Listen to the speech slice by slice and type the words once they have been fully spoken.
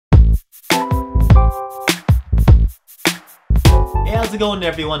How's it going,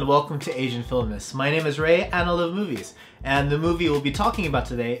 everyone? Welcome to Asian Filmists. My name is Ray and I love movies. And the movie we'll be talking about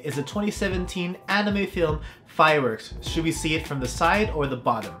today is a 2017 anime film, Fireworks. Should we see it from the side or the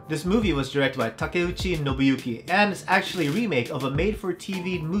bottom? This movie was directed by Takeuchi and Nobuyuki, and it's actually a remake of a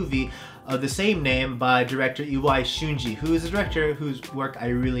made-for-TV movie of the same name by director Iwai Shunji, who is a director whose work I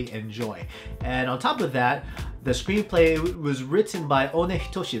really enjoy. And on top of that, the screenplay was written by One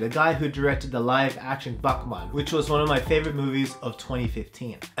Hitoshi, the guy who directed the live-action Bakuman, which was one of my favorite movies of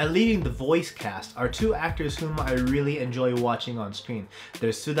 2015. And leading the voice cast are two actors whom I really enjoy watching on screen.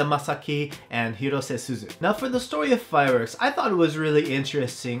 There's Suda Masaki and Hirose Suzu. Now for the story of Fireworks, I thought it was really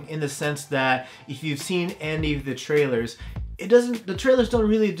interesting in the sense that if you've seen any of the trailers, the trailers don't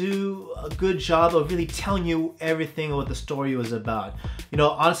really do a good job of really telling you everything what the story was about. You know,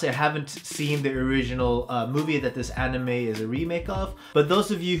 honestly, I haven't seen the original movie that this anime is a remake of, but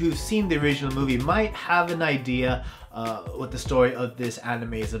those of you who've seen the original movie might have an idea what the story of this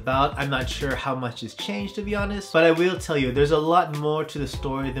anime is about. I'm not sure how much has changed, to be honest, but I will tell you there's a lot more to the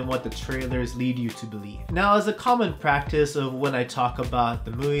story than what the trailers lead you to believe. Now, as a common practice of when I talk about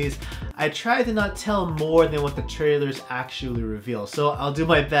the movies, I try to not tell more than what the trailers actually reveal, so I'll do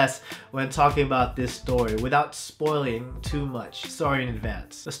my best when talking about this story without spoiling too much. Sorry in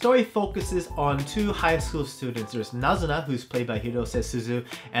advance. The story focuses on two high school students. There's Nazuna, who's played by Hirose Suzu,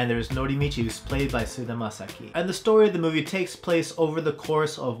 and there's Norimichi, who's played by Suda Masaki. And the story of the movie takes place over the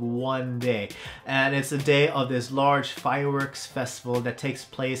course of one day, and it's a day of this large fireworks festival that takes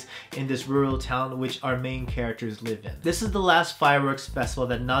place in this rural town which our main characters live in. This is the last fireworks festival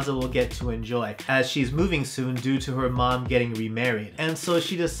that Naza will get to enjoy, as she's moving soon due to her mom getting remarried. And so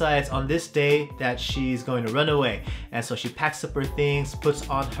she decides on this day that she's going to run away, and so she packs up her things, puts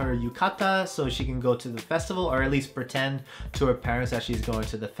on her yukata so she can go to the festival, or at least pretend to her parents that she's going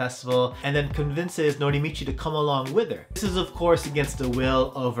to the festival, and then convinces Norimichi to come along with her. This is of course against the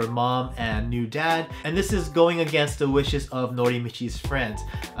will of her mom and new dad, and this is going against the wishes of Norimichi's friends.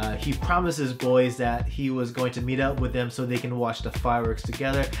 He promises boys that he was going to meet up with them so they can watch the fireworks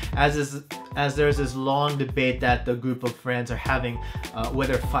together, as there's this long debate that the group of friends are having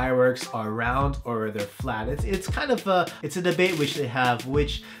whether fireworks are round or they're flat. It's kind of a debate which they have,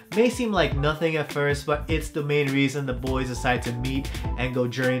 which may seem like nothing at first, but it's the main reason the boys decide to meet and go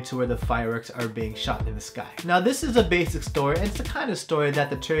journey to where the fireworks are being shot in the sky. Now this is a basic story, and it's the kind of story that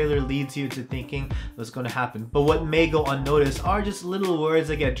the trailer leads you to thinking was going to happen, but what may go unnoticed are just little words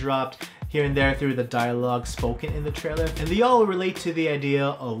that get dropped here and there through the dialogue spoken in the trailer, and they all relate to the idea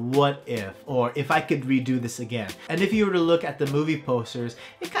of what if, or if I could redo this again. And if you were to look at the movie posters,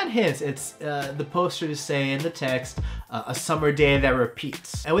 it kind of hints. It's the posters say in the text, a summer day that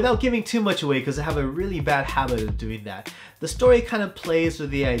repeats. And without giving too much away, because I have a really bad habit of doing that, the story kind of plays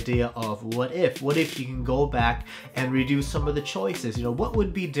with the idea of what if you can go back and redo some of the choices. You know, what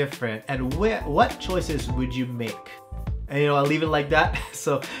would be different, and what choices would you make? And you know, I'll leave it like that.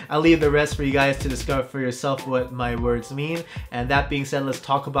 So I'll leave the rest for you guys to discover for yourself what my words mean. And that being said, let's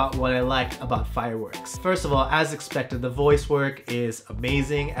talk about what I like about Fireworks. First of all, as expected, the voice work is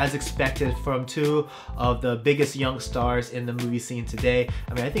amazing, as expected from two of the biggest young stars in the movie scene today.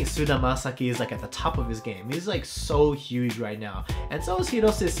 I mean, I think Suda Masaki is like at the top of his game. He's like so huge right now. And so is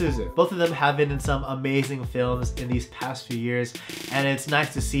Hirose Suzu. Both of them have been in some amazing films in these past few years. And it's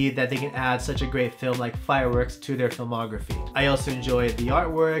nice to see that they can add such a great film like Fireworks to their filmography. I also enjoyed the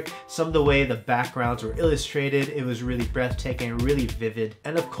artwork, some of the way the backgrounds were illustrated. It was really breathtaking, really vivid.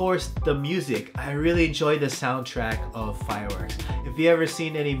 And of course, the music. I really enjoyed the soundtrack of Fireworks. If you ever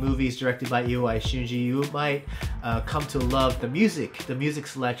seen any movies directed by Iwai Shunji, you might come to love the music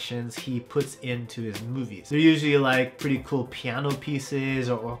selections he puts into his movies. They're usually like pretty cool piano pieces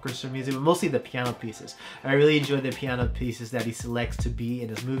or orchestra music, but mostly the piano pieces. I really enjoy the piano pieces that he selects to be in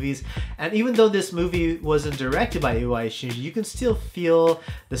his movies. And even though this movie wasn't directed by Iwai Shunji, you can still feel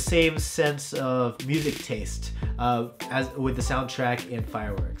the same sense of music taste as with the soundtrack in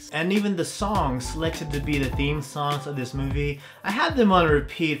Fireworks. And even the songs selected to be the theme songs of this movie, I had them on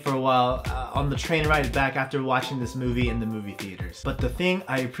repeat for a while on the train ride back after watching this movie in the movie theaters. But the thing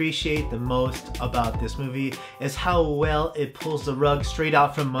I appreciate the most about this movie is how well it pulls the rug straight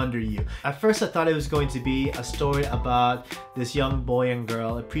out from under you. At first I thought it was going to be a story about this young boy and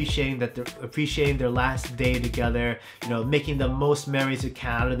girl appreciating their last day together, you know, making the most memories you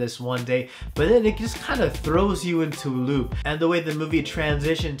can out of this one day, but then it just kind of throws you into a loop. And the way the movie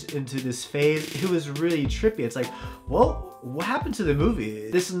transitioned into this phase, it was really trippy. It's like, well, what happened to the movie?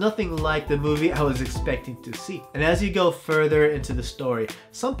 This is nothing like the movie I was expecting to see. And as you go further into the story,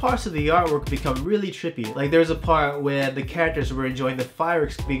 some parts of the artwork become really trippy. Like there's a part where the characters were enjoying the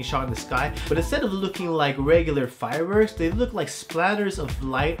fireworks being shot in the sky, but instead of looking like regular fireworks, they look like splatters of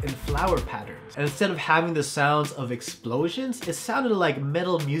light and flower patterns. And instead of having the sounds of explosions, it sounded like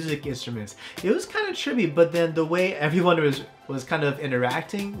metal music instruments. It was kind of trippy, but then the way everyone was kind of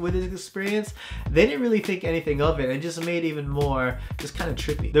interacting with this experience, they didn't really think anything of it, and just made it even more just kind of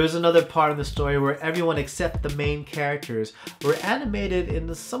trippy. There was another part of the story where everyone except the main characters were animated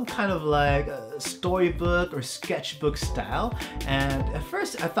in some kind of like storybook or sketchbook style, and at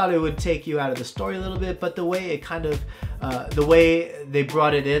first I thought it would take you out of the story a little bit, but the way it kind of the way they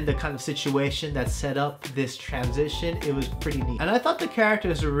brought it in, the kind of situation that set up this transition, it was pretty neat. And I thought the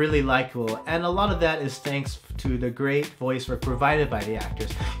characters were really likable, and a lot of that is thanks to the great voice work provided by the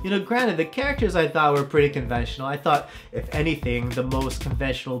actors. You know, granted, the characters I thought were pretty conventional. I thought, if anything, the most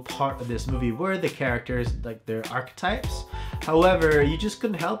conventional part of this movie were the characters, like their archetypes. However, you just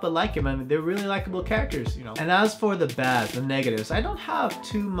couldn't help but like them. I mean, they're really likable characters, you know. And as for the bads, the negatives, I don't have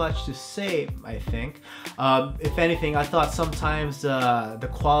too much to say, I think. If anything, I thought sometimes the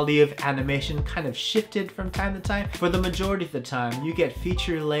quality of animation kind of shifted from time to time. For the majority of the time, you get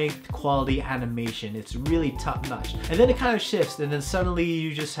feature-length quality animation. It's really top-notch. And then it kind of shifts, and then suddenly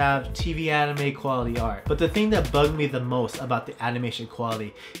you just have TV anime quality art. But the thing that bugged me the most about the animation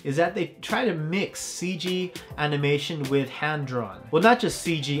quality is that they try to mix CG animation with hand-drawn. Well, not just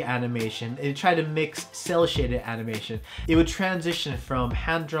CG animation, they try to mix cel-shaded animation. It would transition from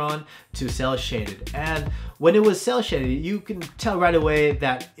hand-drawn to cel-shaded, and when it was cel-shaded, you can tell right away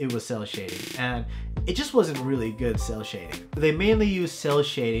that it was cel-shading, and it just wasn't really good cel shading. They mainly use cel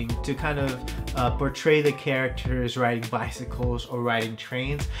shading to kind of portray the characters riding bicycles or riding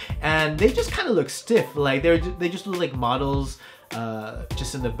trains, and they just kind of look stiff. Like they just look like models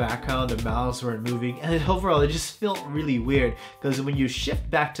just in the background. Their mouths weren't moving, and overall it just felt really weird, because when you shift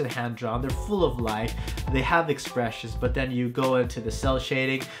back to the hand-drawn, they're full of life, they have expressions, but then you go into the cel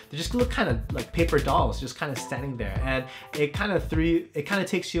shading, they just look kind of like paper dolls just kind of standing there, and it kind of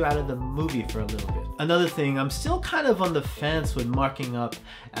takes you out of the movie for a little bit. Another thing I'm still kind of on the fence with marking up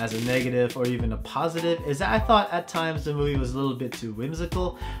as a negative or even a positive is that I thought at times the movie was a little bit too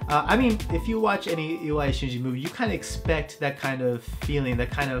whimsical. I mean, if you watch any Iwai Shunji movie, you kind of expect that kind of feeling,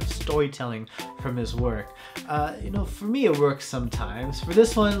 that kind of storytelling from his work. You know, for me it works sometimes. For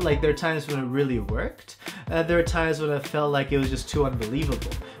this one, like, there are times when it really worked. There are times when I felt like it was just too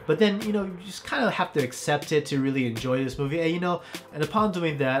unbelievable. But then, you know, you just kind of have to accept it to really enjoy this movie. And, you know, and upon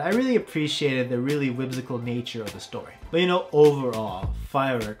doing that, I really appreciated the really whimsical nature of the story. But, you know, overall,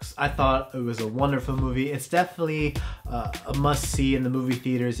 Fireworks, I thought it was a wonderful movie. It's definitely a must-see in the movie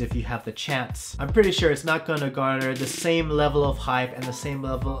theaters if you have the chance. I'm pretty sure it's not gonna garner the same level of hype and the same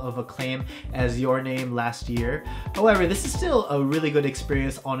level of acclaim as Your Name last year. However, this is still a really good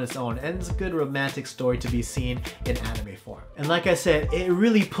experience on its own, and it's a good romantic story to be seen in anime form. And like I said, it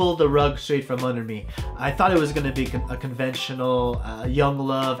really pulled the rug straight from under me. I thought it was gonna be a conventional young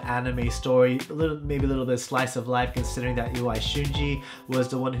love anime story, maybe a little bit slice of life, considering that Iwai Shunji was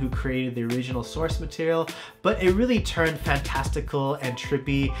the one who created the original source material, but it really turned fantastical and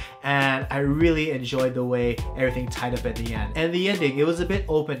trippy, and I really enjoyed the way everything tied up at the end. And the ending, it was a bit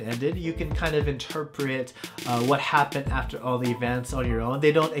open-ended. You can kind of interpret what happened after all the events on your own.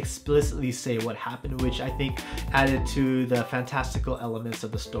 They don't explicitly say what happened, which I think added to the fantastical elements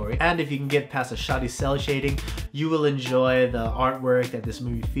of the story. And if you can get past the shoddy cel shading, you will enjoy the artwork that this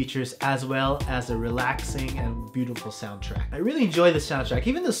movie features, as well as a relaxing and beautiful soundtrack. I really enjoy the soundtrack.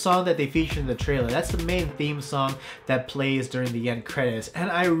 Even the song that they feature in the trailer, that's the main theme song that plays during the end credits,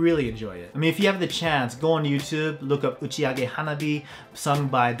 and I really enjoy it. I mean, if you have the chance, go on YouTube, look up Uchiage Hanabi, sung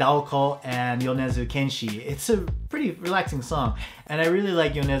by Daoko and Yonezu Kenshi. It's a pretty relaxing song, and I really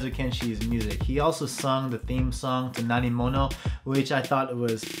like Yonezu Kenshi's music. He also sung the theme song to Nanimono, which I thought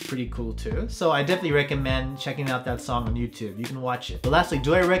was pretty cool too. So I definitely recommend checking out that song on YouTube. You can watch it. But lastly,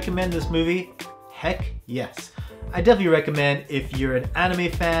 do I recommend this movie? Heck yes. I definitely recommend if you're an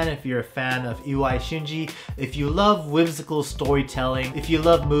anime fan, if you're a fan of Iwai Shunji, if you love whimsical storytelling, if you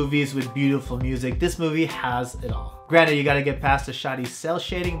love movies with beautiful music, this movie has it all. Granted, you gotta get past the shoddy cel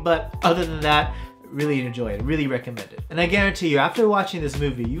shading, but other than that, Really enjoy it, really recommend it. And I guarantee you, after watching this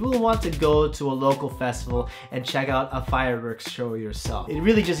movie, you will want to go to a local festival and check out a fireworks show yourself. It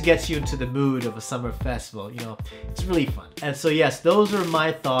really just gets you into the mood of a summer festival, you know, it's really fun. And so yes, those are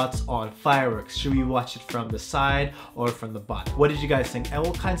my thoughts on fireworks. Should we watch it from the side or from the bottom? What did you guys think? And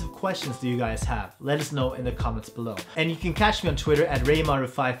what kinds of questions do you guys have? Let us know in the comments below. And you can catch me on Twitter at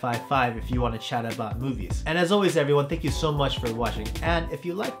Raymaru555 if you want to chat about movies. And as always everyone, thank you so much for watching. And if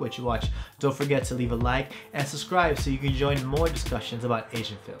you like what you watch, don't forget to leave a like and subscribe so you can join more discussions about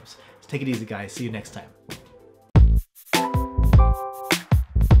Asian films. So take it easy guys, see you next time.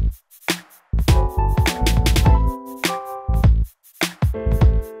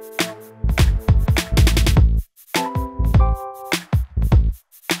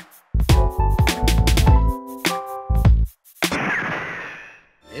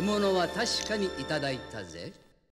 獲物は確かにいただいたぜ。